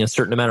producing a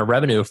certain amount of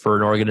revenue for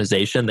an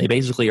organization, they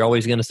basically are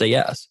always going to say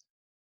yes.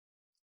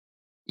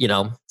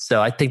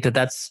 So I think that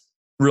that's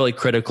really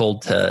critical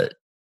to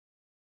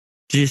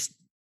just,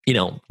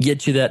 get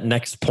to that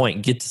next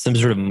point, get to some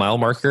sort of mile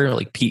marker.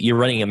 Like you're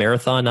running a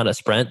marathon, not a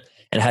sprint.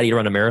 And how do you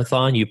run a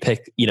marathon? You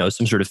pick,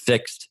 some sort of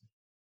fixed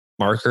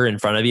marker in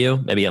front of you,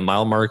 maybe a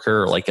mile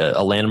marker or like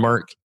a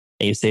landmark.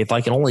 And you say, if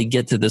I can only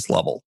get to this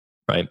level,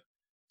 right?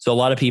 So a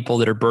lot of people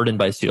that are burdened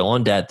by student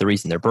loan debt, the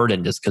reason they're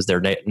burdened is because their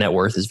net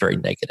worth is very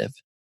negative.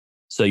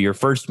 So your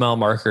first mile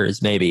marker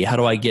is maybe, how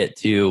do I get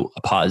to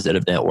a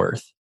positive net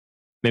worth?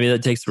 Maybe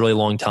that takes a really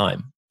long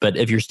time. But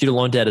if your student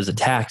loan debt is a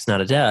tax, not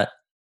a debt,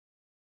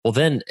 well,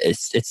 then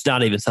it's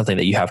not even something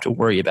that you have to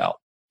worry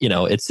about.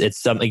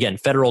 Again,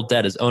 federal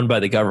debt is owned by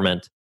the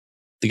government.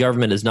 The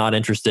government is not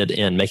interested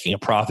in making a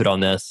profit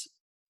on this.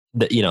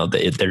 They're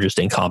just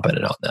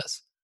incompetent on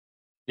this.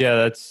 Yeah,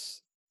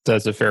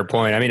 that's a fair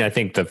point. I mean, I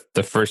think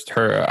the first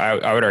hurdle,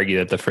 I would argue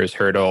that the first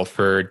hurdle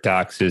for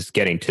docs is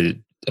getting to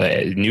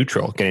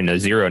neutral, getting to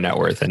zero net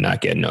worth and not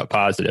getting a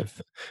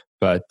positive,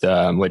 but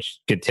which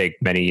could take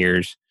many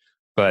years.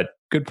 But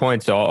good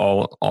points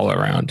all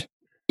around.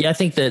 Yeah, I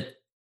think that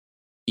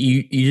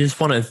you just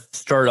want to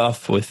start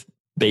off with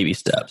baby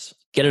steps.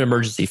 Get an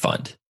emergency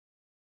fund.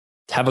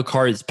 Have a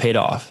car that's paid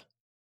off.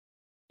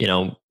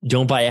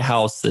 Don't buy a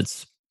house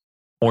that's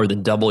more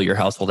than double your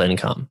household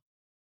income.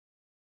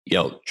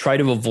 Try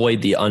to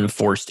avoid the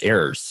unforced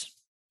errors.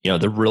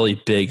 The really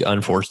big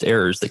unforced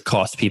errors that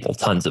cost people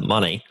tons of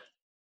money.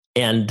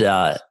 And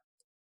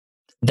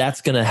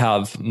that's going to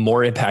have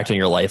more impact on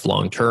your life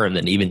long term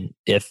than even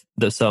if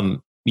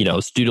some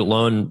student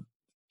loan,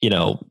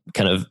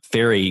 kind of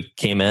fairy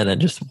came in and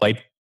just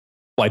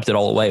wiped it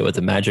all away with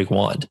a magic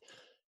wand,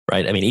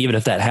 right? I mean, even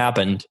if that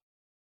happened,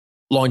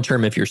 long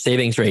term, if your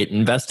savings rate,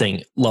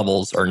 investing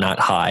levels are not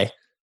high,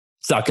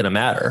 it's not going to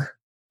matter.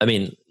 I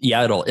mean,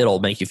 yeah, it'll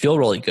make you feel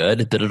really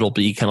good, but it'll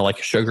be kind of like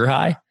a sugar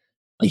high.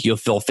 Like you'll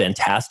feel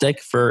fantastic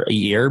for a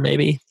year,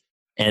 maybe.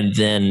 And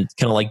then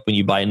kind of like when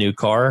you buy a new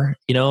car,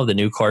 the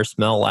new car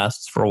smell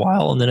lasts for a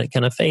while and then it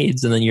kind of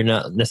fades. And then you're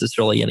not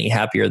necessarily any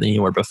happier than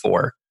you were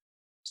before.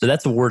 So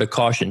that's a word of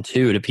caution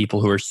too, to people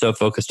who are so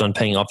focused on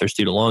paying off their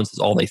student loans is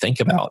all they think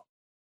about.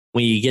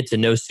 When you get to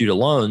no student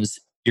loans,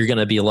 you're going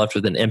to be left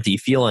with an empty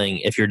feeling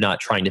if you're not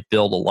trying to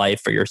build a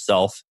life for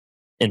yourself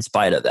in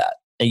spite of that.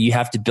 And you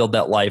have to build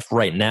that life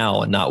right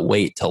now and not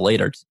wait till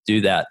later to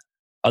do that.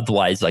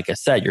 Otherwise, like I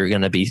said, you're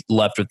going to be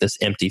left with this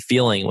empty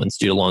feeling when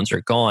student loans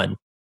are gone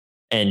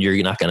and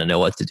you're not going to know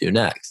what to do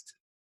next.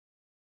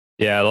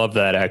 Yeah, I love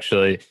that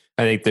actually.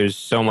 I think there's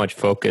so much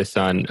focus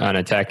on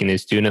attacking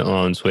these student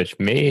loans, which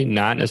may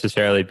not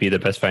necessarily be the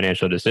best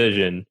financial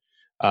decision,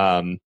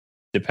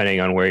 depending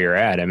on where you're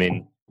at. I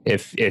mean,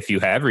 if you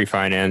have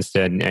refinanced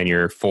and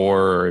you're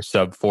 4 or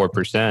sub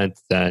 4%,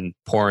 then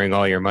pouring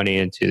all your money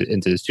into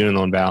the student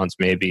loan balance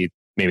may be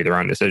the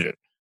wrong decision.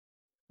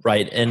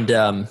 Right.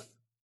 And,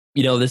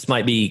 this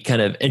might be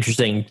kind of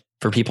interesting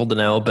for people to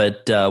know,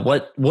 but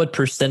what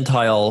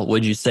percentile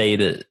would you say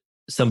that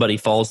somebody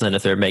falls in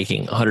if they're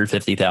making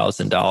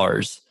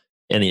 $150,000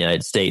 in the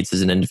United States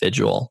as an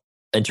individual,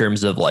 in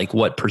terms of like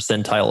what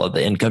percentile of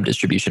the income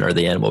distribution are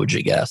they in? What would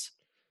you guess?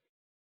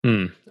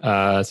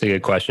 That's a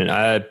good question.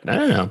 I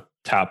don't know.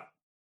 Top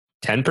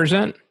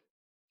 10%?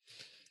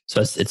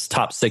 So it's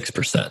top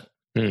 6%.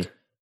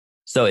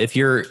 So if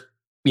you're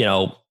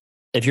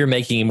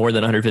making more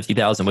than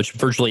 150,000, which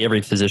virtually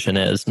every physician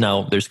is,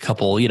 now there's a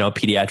couple,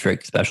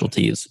 pediatric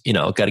specialties,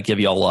 got to give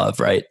you all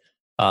love, right?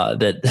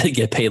 That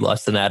get paid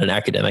less than that in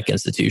academic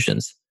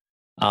institutions.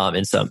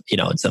 In some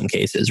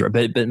cases,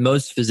 right? But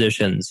most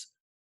physicians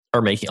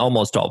are making,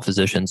 almost all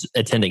physicians,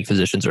 attending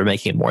physicians are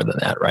making more than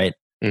that, right?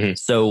 Mm-hmm.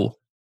 So,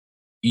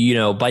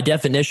 by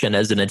definition,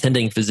 as an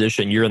attending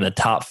physician, you're in the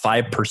top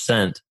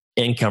 5%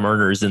 income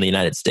earners in the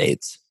United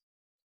States.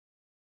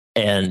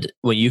 And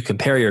when you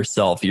compare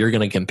yourself, you're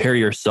going to compare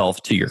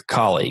yourself to your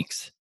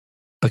colleagues,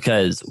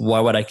 because why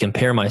would I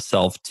compare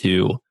myself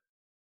to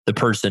the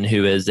person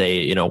who is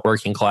a,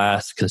 working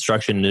class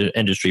construction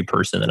industry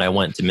person that I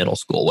went to middle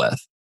school with?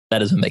 That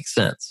doesn't make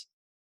sense,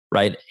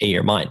 right? In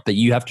your mind. But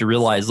you have to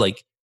realize,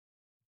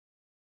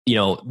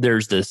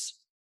 there's this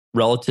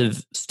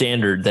relative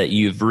standard that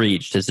you've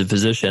reached as a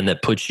physician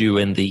that puts you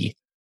in the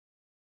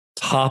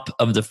top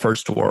of the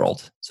first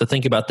world. So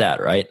think about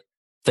that, right?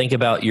 Think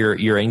about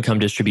your income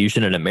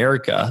distribution in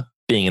America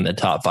being in the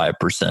top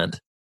 5%.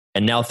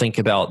 And now think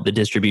about the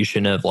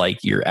distribution of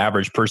like your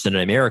average person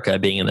in America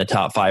being in the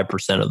top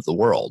 5% of the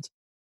world,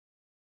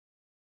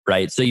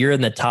 right? So you're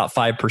in the top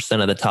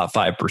 5% of the top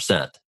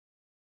 5%.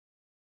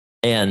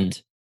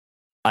 And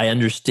I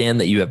understand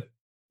that you have,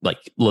 like,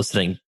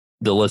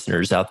 the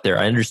listeners out there,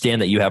 I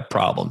understand that you have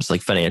problems,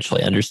 like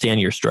financially. I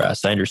understand your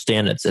stress. I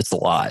understand it's a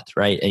lot,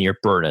 right? And you're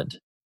burdened.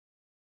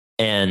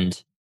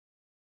 And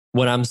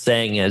what I'm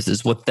saying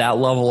is with that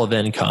level of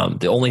income,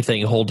 the only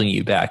thing holding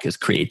you back is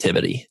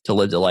creativity to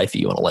live the life that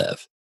you want to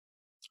live,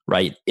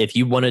 right? If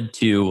you wanted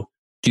to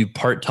do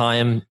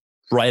part-time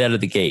right out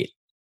of the gate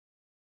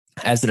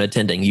as an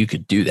attending, you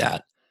could do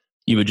that.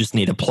 You would just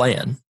need a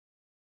plan.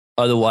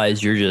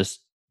 Otherwise, you're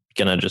just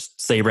going to just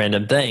say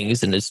random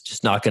things and it's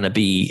just not going to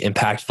be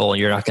impactful and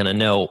you're not going to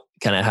know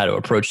kind of how to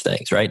approach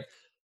things, right?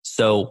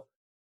 So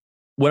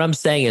what I'm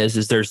saying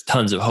is there's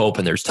tons of hope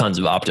and there's tons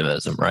of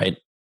optimism, right?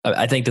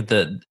 I think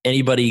that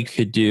anybody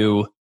could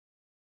do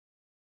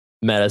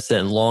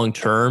medicine long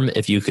term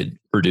if you could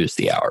reduce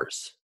the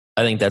hours.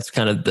 I think that's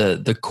kind of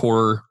the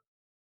core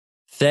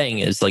thing,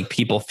 is like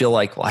people feel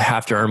like, well, I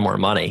have to earn more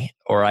money,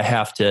 or I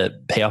have to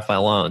pay off my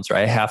loans, or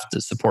I have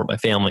to support my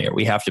family, or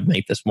we have to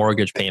make this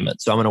mortgage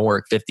payment. So I'm going to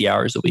work 50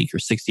 hours a week or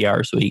 60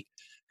 hours a week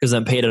because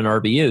I'm paid in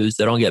RVUs.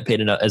 I don't get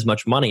paid as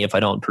much money if I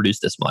don't produce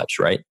this much,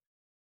 right?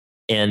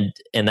 And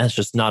that's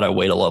just not a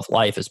way to live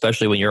life,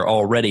 especially when you're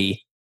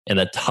already in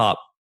the top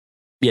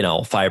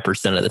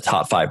 5% of the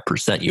top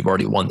 5%, you've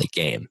already won the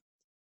game.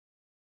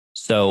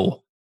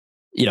 So,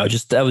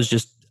 that was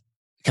just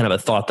kind of a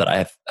thought that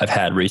I've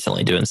had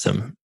recently doing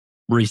some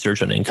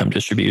research on income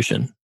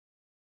distribution.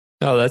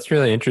 Oh, that's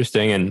really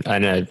interesting. And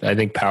I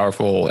think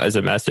powerful as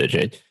a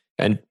message.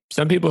 And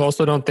some people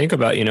also don't think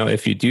about,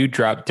 if you do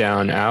drop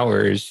down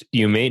hours,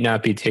 you may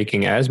not be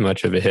taking as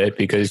much of a hit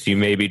because you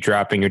may be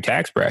dropping your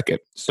tax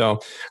bracket. So,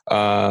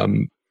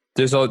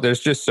 there's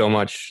just so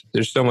much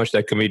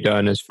that can be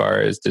done as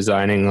far as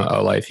designing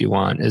a life you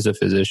want as a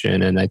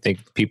physician. And I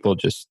think people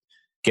just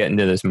get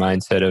into this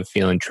mindset of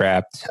feeling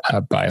trapped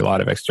by a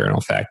lot of external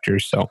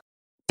factors. So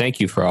thank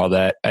you for all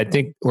that. I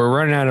think we're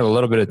running out of a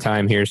little bit of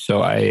time here.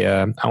 So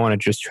I want to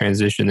just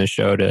transition the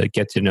show to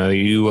get to know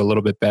you a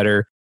little bit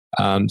better.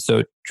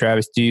 So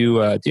Travis, do you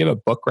have a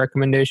book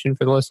recommendation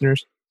for the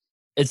listeners?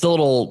 It's a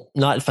little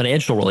not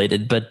financial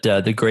related, but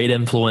The Great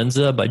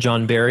Influenza by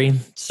John Barry.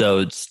 So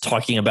it's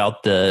talking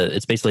about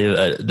it's basically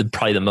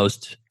probably the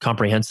most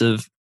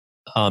comprehensive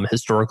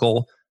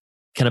historical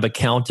kind of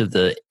account of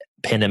the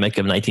pandemic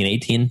of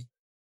 1918.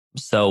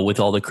 So with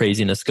all the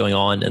craziness going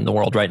on in the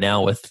world right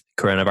now with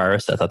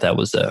coronavirus, I thought that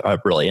was a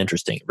really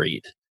interesting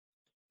read.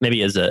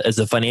 Maybe as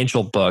a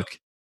financial book,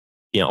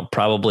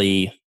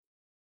 probably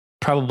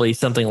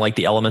something like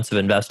The Elements of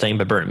Investing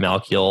by Burnt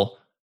Malkiel,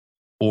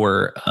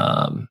 or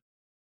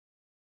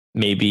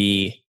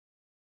maybe,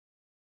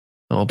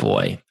 oh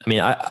boy. I mean,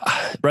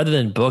 I rather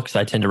than books,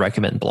 I tend to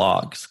recommend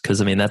blogs, because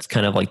I mean that's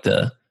kind of like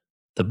the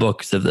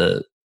books of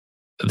the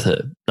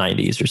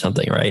 90s or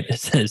something, right?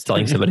 It's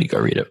telling somebody go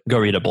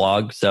read a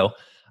blog. So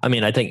I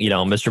mean, I think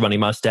Mr. Money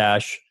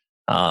Mustache,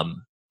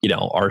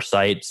 our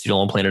site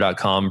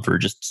studentloanplanner.com for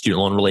just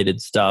student loan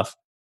related stuff.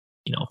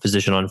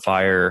 Physician on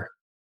Fire,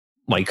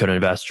 White Coat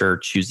Investor,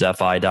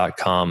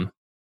 choosefi.com.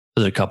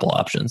 Those are a couple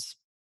options.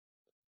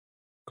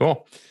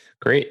 Cool.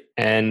 Great.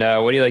 And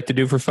what do you like to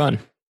do for fun?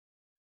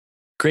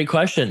 Great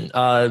question.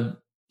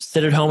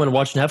 Sit at home and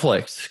watch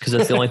Netflix, because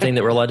that's the only thing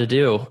that we're allowed to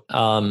do.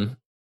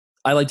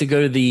 I like to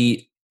go to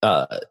the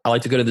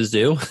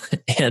zoo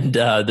and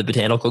the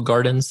botanical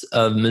gardens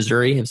of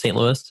Missouri and St.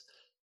 Louis,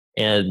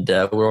 and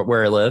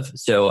where I live.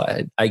 So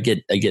I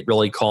get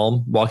really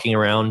calm walking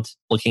around,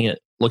 looking at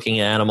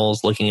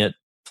animals, looking at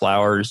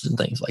flowers and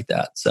things like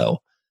that.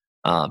 So,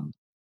 I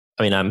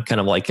mean, I'm kind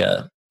of like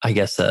a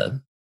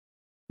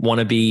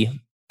wannabe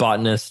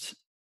botanist,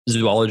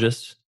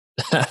 zoologist,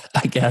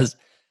 I guess.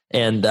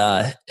 And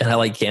I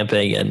like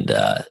camping and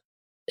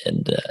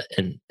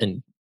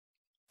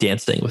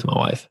dancing with my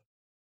wife.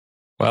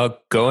 Well,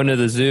 going to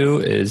the zoo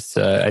is,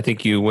 I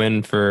think you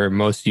win for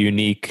most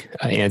unique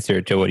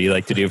answer to what you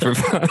like to do for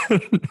fun.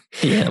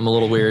 Yeah, I'm a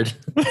little weird.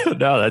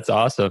 No, that's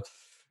awesome.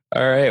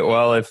 All right.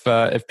 Well,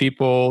 if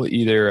people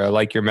either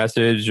like your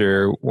message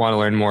or want to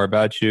learn more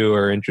about you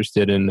or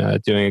interested in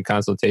doing a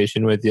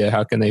consultation with you,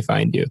 how can they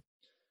find you?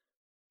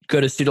 Go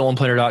to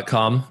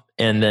studentloanplanner.com,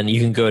 and then you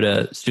can go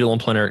to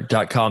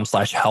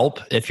studentloanplanner.com/help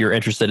if you're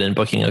interested in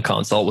booking a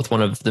consult with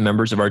one of the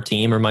members of our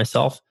team or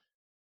myself.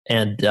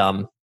 And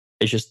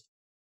it's just,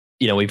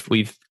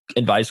 we've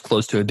advised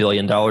close to $1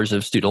 billion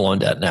of student loan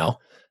debt now.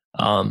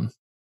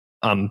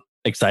 I'm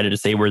excited to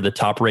say we're the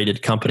top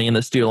rated company in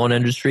the student loan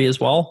industry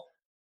as well.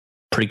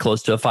 Pretty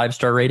close to a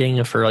 5-star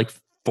rating for like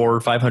 400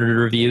 or 500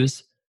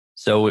 reviews.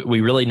 So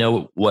we really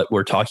know what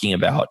we're talking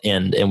about,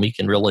 and we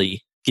can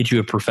really get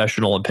you a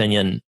professional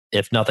opinion,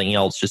 if nothing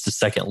else, just a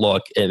second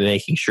look at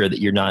making sure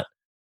that you're not,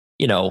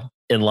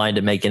 in line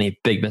to make any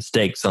big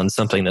mistakes on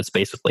something that's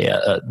basically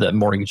the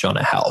mortgage on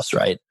a house,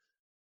 right?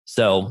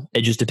 So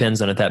it just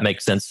depends on if that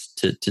makes sense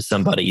to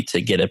somebody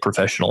to get a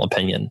professional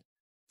opinion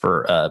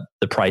for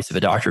the price of a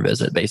doctor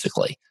visit,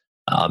 basically.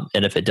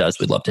 And if it does,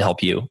 we'd love to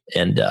help you.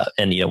 And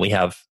we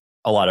have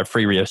a lot of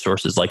free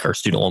resources like our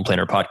Student Loan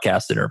Planner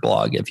podcast and our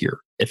blog if you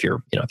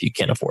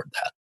can't afford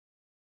that.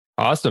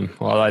 Awesome.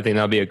 Well, I think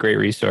that'll be a great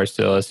resource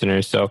to the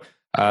listeners. So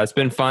it's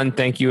been fun.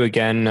 Thank you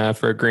again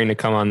for agreeing to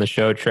come on the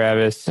show,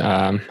 Travis.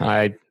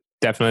 I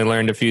definitely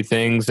learned a few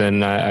things,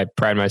 and I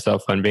pride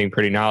myself on being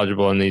pretty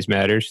knowledgeable in these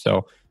matters.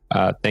 So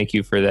thank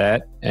you for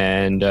that.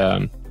 And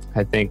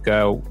I think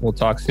we'll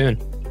talk soon.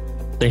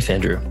 Thanks,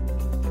 Andrew.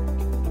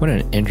 What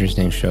an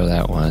interesting show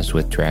that was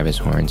with Travis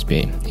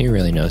Hornsby. He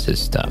really knows his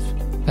stuff.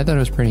 I thought it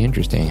was pretty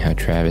interesting how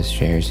Travis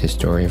shares his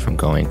story from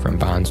going from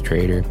bonds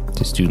trader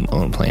to student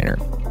loan planner.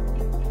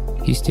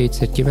 He states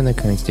that given the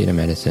current state of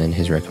medicine,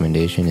 his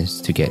recommendation is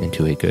to get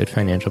into a good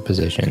financial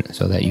position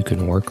so that you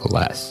can work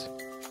less.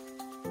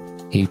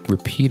 He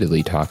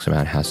repeatedly talks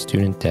about how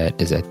student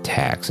debt is a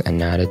tax and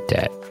not a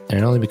debt, and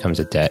it only becomes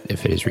a debt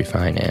if it is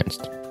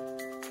refinanced.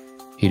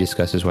 He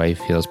discusses why he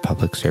feels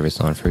public service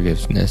loan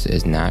forgiveness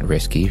is not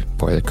risky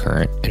for the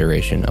current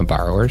iteration of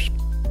borrowers.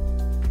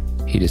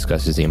 He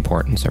discusses the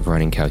importance of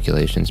running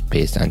calculations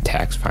based on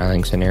tax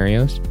filing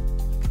scenarios.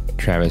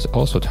 Travis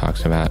also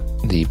talks about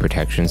the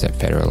protections that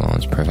federal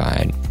loans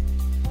provide,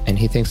 and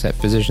he thinks that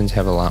physicians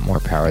have a lot more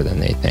power than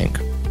they think.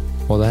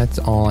 Well, that's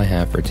all I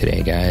have for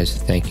today,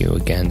 guys. Thank you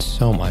again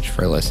so much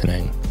for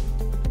listening.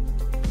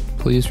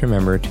 Please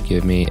remember to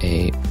give me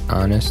a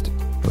honest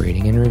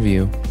rating and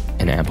review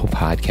in Apple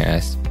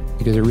Podcasts,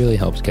 because it really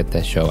helps get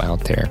this show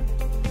out there.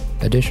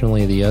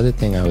 Additionally, the other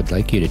thing I would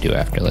like you to do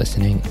after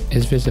listening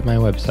is visit my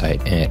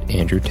website at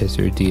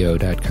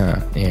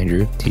andrewtisserdo.com,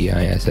 Andrew,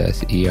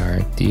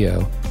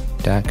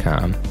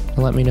 TISSERDO.com, and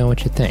let me know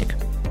what you think.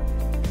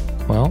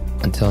 Well,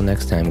 until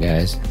next time,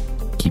 guys,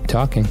 keep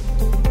talking.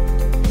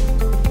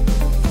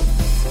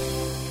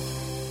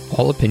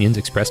 All opinions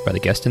expressed by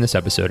the guest in this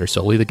episode are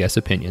solely the guest's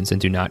opinions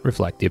and do not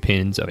reflect the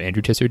opinions of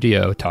Andrew Tisser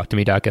DO, Talk to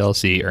Me Doc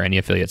LLC, or any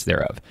affiliates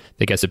thereof.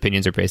 The guest's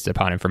opinions are based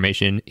upon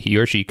information he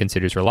or she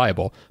considers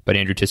reliable, but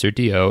Andrew Tisser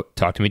DO,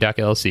 Talk to Me Doc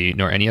LLC,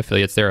 nor any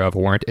affiliates thereof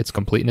warrant its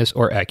completeness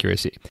or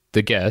accuracy.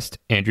 The guest,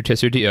 Andrew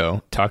Tisser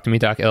DO, Talk to Me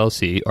Doc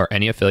LLC, or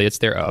any affiliates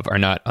thereof are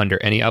not under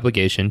any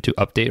obligation to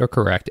update or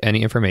correct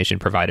any information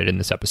provided in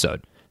this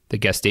episode. The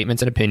guest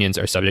statements and opinions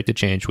are subject to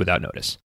change without notice.